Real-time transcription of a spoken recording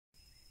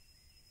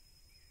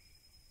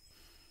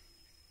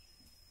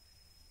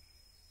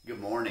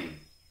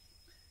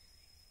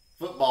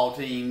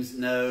football teams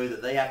know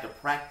that they have to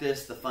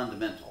practice the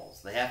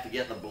fundamentals. They have to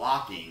get the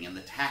blocking and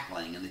the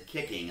tackling and the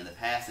kicking and the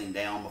passing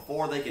down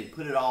before they can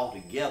put it all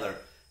together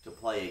to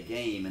play a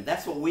game. And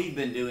that's what we've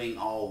been doing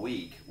all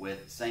week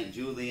with St.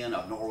 Julian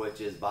of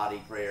Norwich's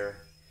body prayer.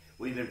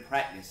 We've been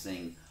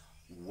practicing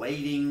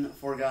waiting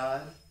for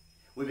God.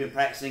 We've been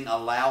practicing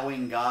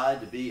allowing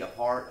God to be a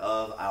part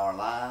of our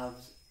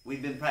lives.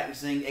 We've been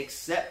practicing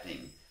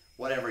accepting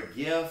whatever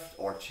gift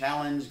or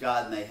challenge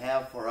God may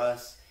have for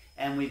us.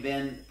 And we've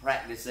been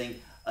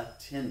practicing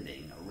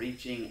attending,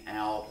 reaching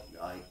out,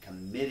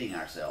 committing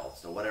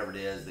ourselves to whatever it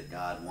is that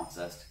God wants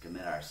us to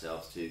commit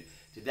ourselves to.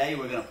 Today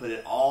we're going to put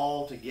it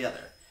all together.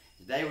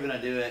 Today we're going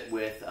to do it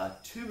with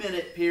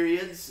 2-minute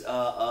periods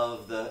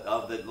of the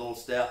little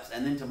steps,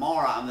 and then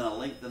tomorrow I'm going to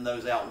lengthen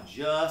those out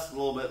just a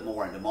little bit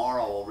more, and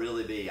tomorrow will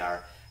really be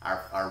our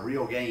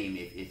real game,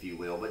 if you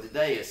will. But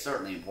today is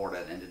certainly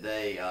important, and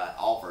today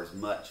offers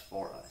much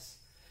for us.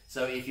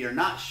 So if you're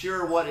not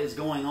sure what is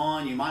going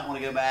on, you might want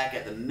to go back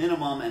at the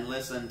minimum and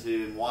listen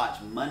to and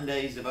watch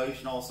Monday's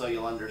devotional so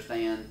you'll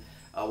understand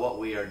what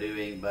we are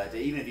doing. But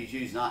even if you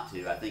choose not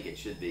to, I think it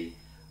should be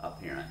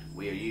apparent.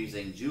 We are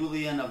using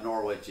Julian of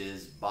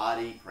Norwich's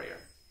body prayer.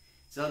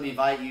 So let me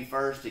invite you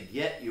first to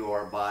get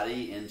your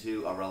body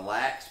into a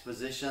relaxed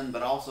position,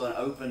 but also an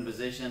open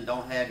position.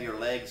 Don't have your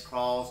legs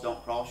crossed.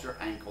 Don't cross your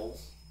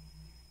ankles.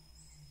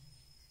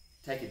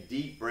 Take a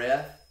deep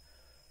breath.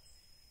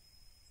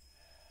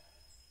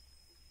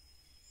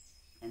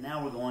 And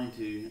now we're going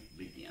to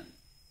begin.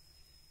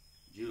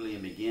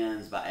 Julian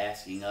begins by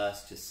asking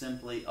us to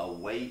simply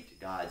await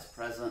God's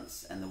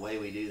presence, and the way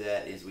we do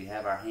that is we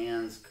have our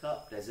hands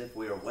cupped as if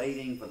we are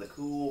waiting for the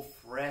cool,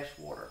 fresh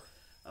water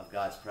of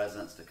God's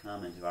presence to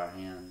come into our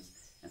hands.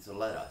 And so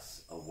let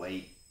us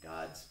await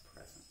God's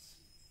presence.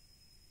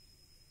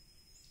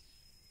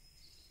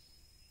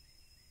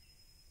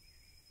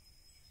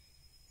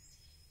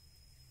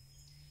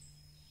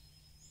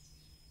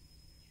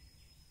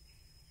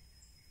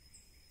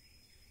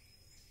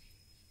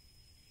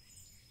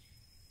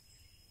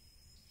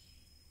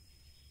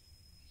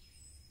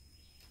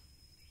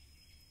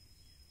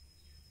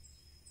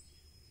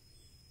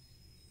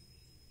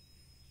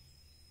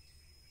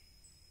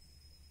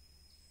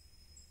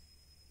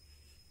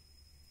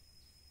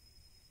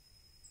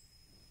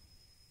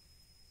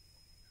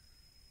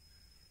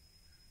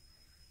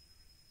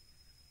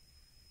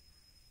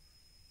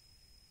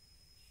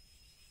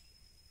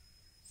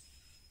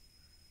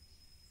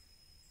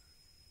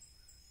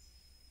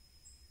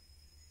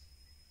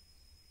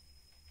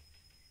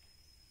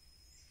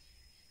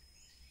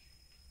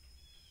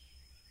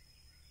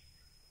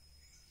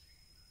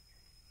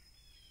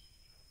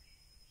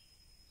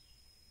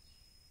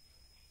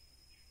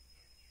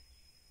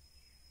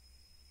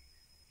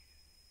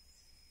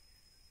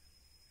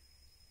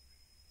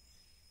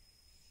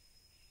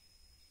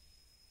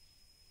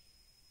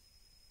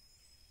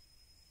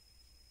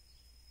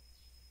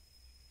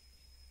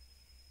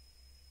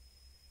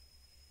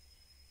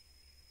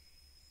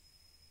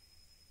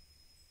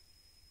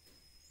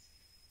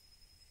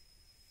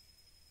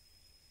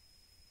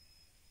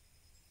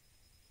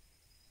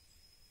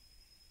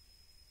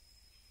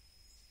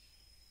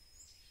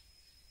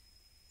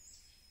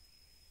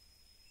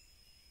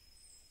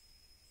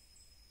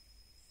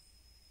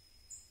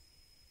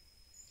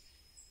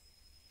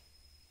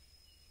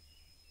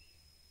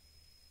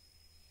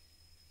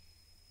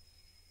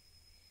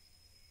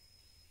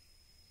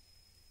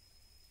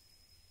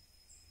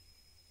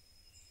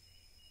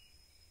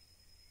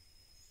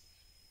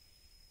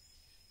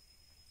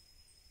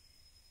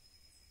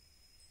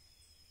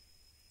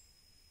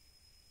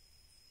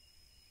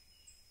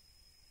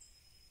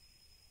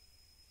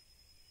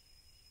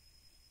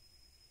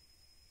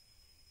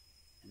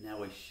 Now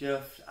we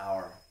shift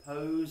our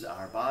pose,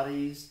 our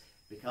bodies,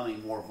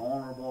 becoming more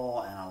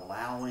vulnerable and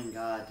allowing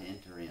God to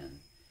enter in.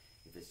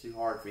 If it's too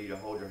hard for you to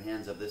hold your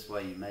hands up this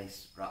way, you may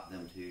drop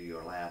them to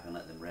your lap and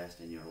let them rest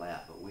in your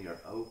lap. But we are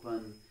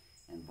open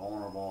and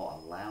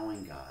vulnerable,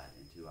 allowing God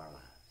into our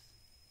lives.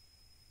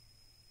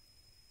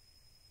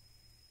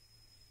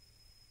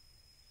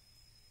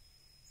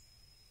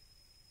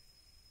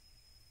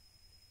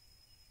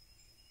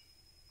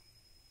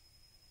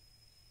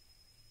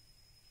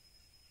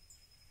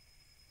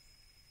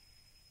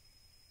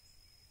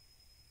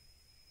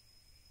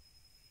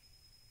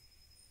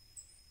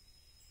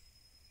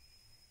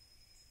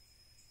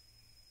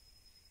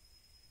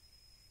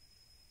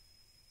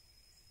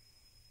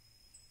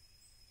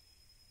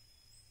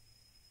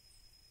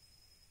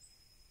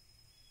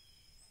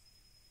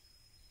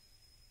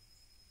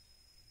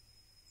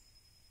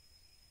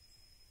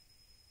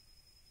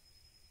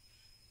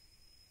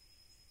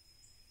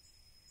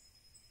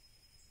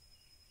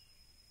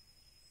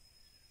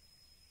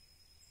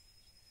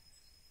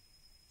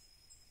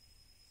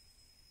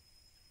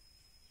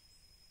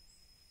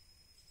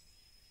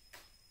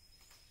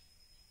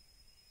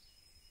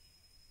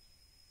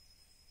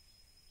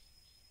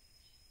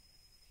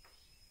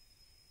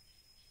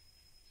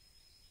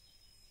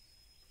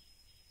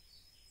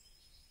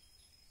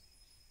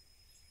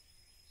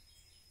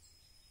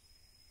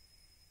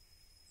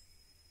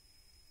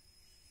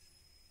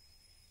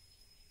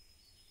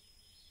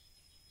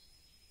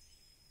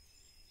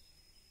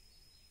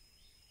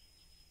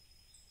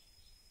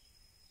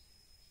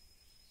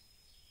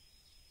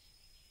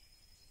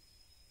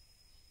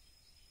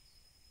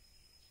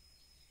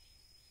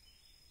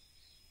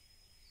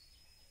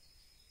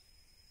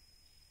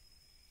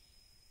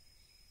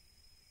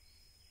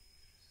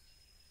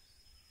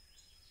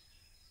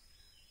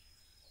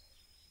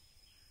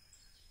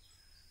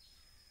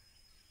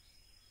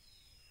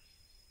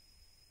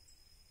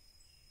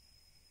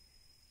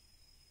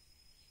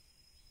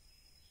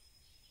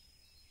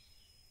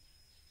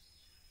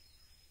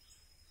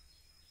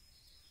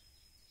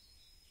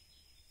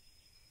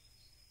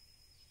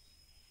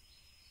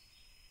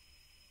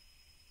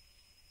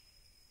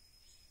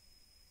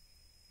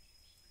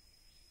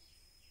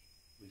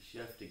 We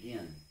shift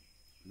again,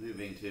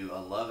 moving to a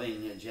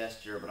loving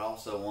gesture, but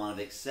also one of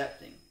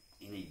accepting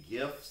any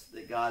gifts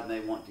that God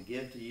may want to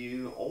give to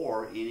you,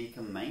 or any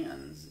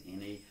commands,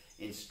 any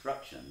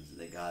instructions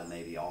that God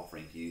may be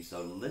offering to you.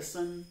 So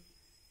listen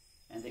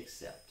and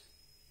accept.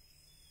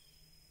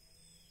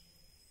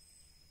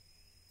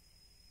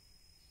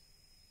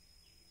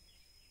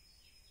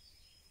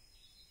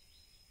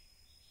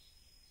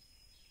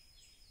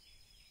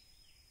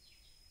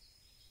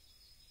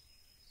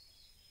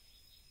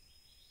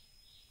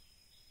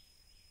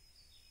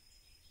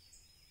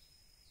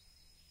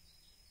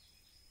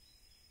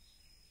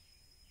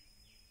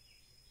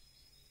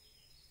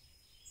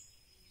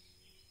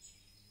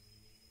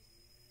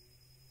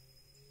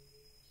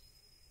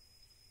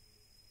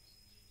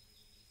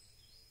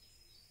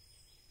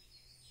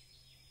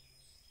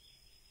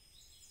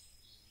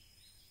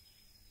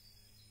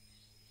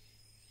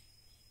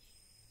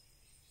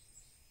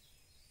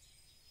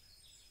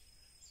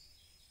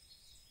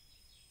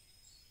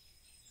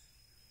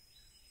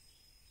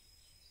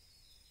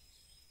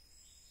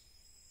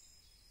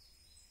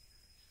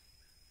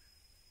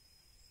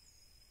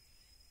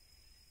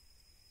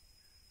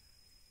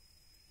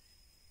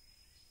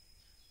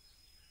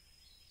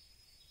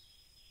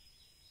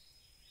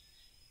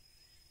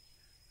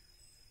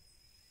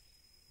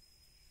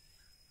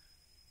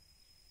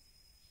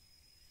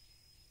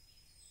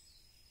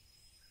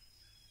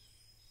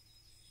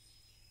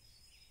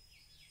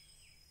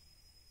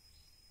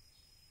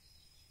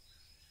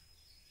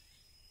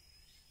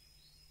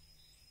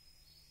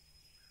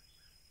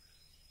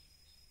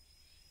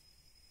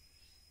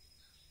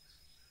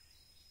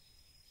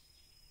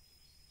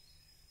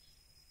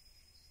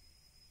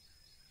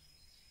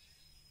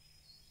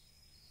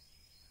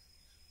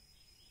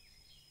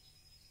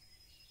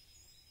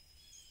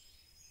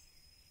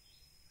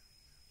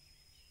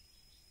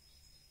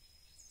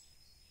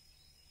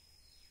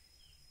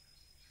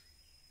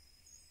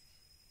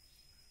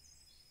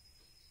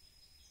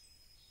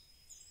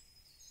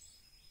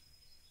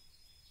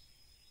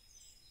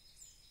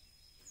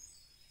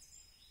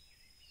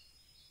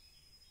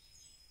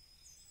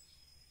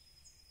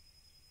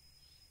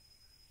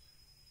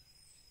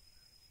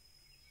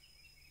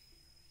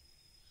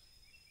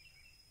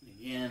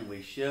 Again,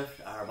 we shift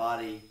our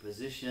body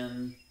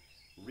position,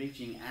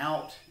 reaching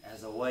out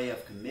as a way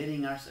of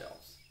committing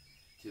ourselves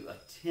to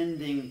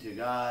attending to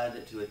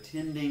God, to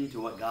attending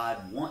to what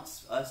God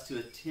wants us to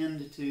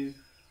attend to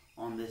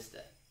on this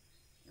day.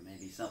 There may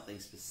be something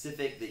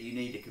specific that you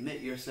need to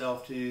commit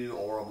yourself to,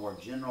 or a more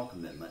general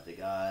commitment to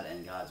God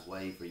and God's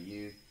way for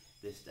you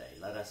this day.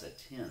 Let us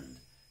attend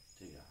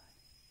to God.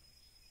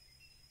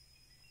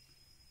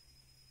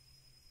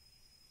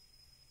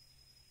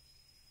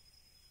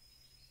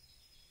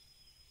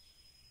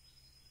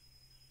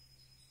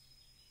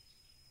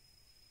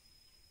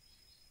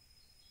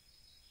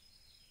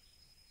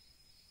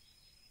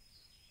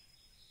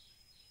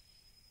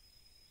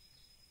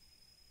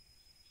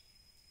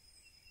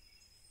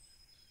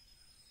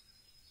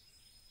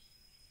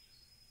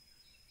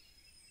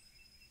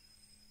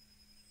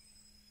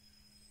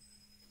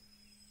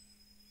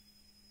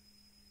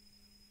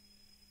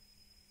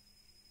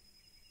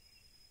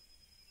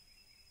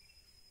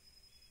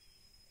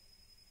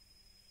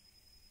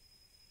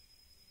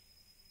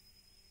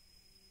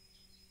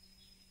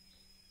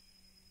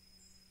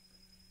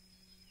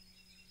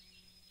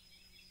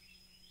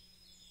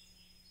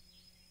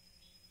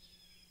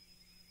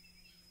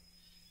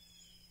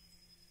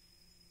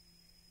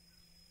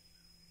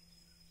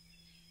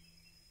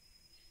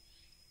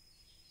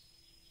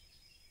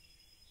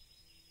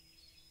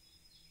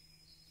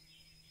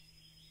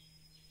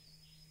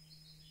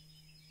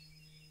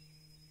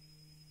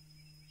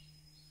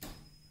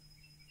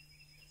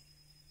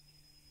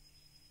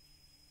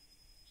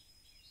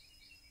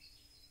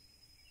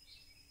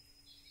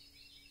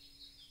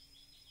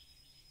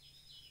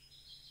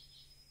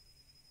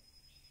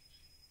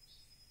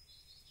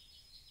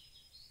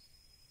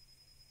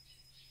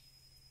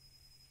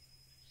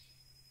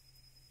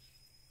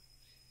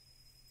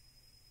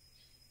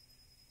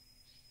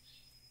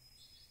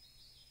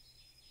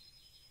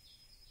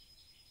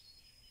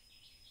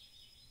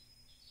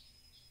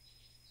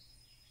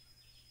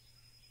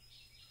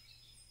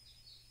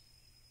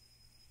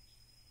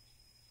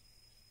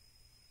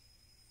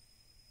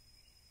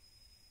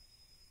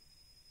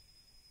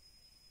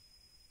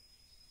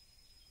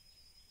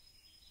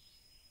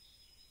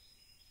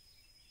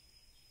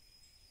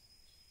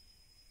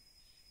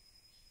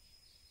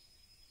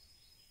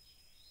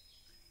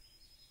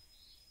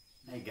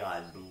 May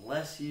God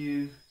bless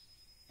you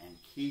and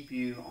keep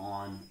you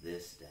on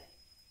this day.